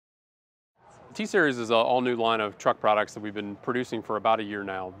T-Series is an all-new line of truck products that we've been producing for about a year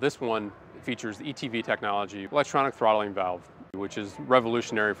now. This one features the ETV technology, electronic throttling valve, which is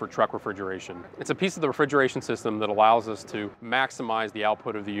revolutionary for truck refrigeration. It's a piece of the refrigeration system that allows us to maximize the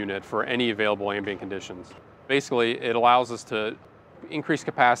output of the unit for any available ambient conditions. Basically, it allows us to increase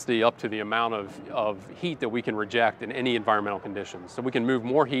capacity up to the amount of heat that we can reject in any environmental conditions. So we can move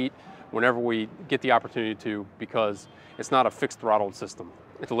more heat whenever we get the opportunity to, because it's not a fixed throttled system.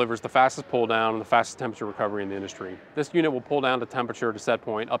 It delivers the fastest pull down and the fastest temperature recovery in the industry. This unit will pull down to temperature to set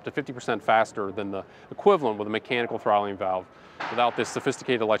point up to 50% faster than the equivalent with a mechanical throttling valve without this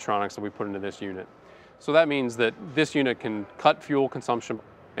sophisticated electronics that we put into this unit. So that means that this unit can cut fuel consumption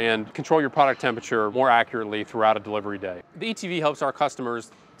and control your product temperature more accurately throughout a delivery day. The ETV helps our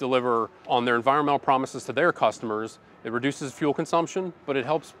customers deliver on their environmental promises to their customers. It reduces fuel consumption, but it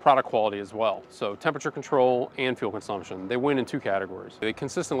helps product quality as well. So temperature control and fuel consumption, they win in two categories. They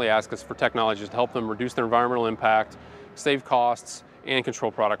consistently ask us for technologies to help them reduce their environmental impact, save costs, and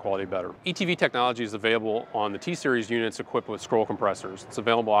control product quality better. ETV technology is available on the T-Series units equipped with scroll compressors. It's an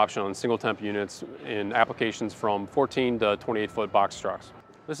available option on single temp units in applications from 14 to 28-foot box trucks.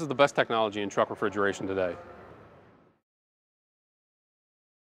 This is the best technology in truck refrigeration today.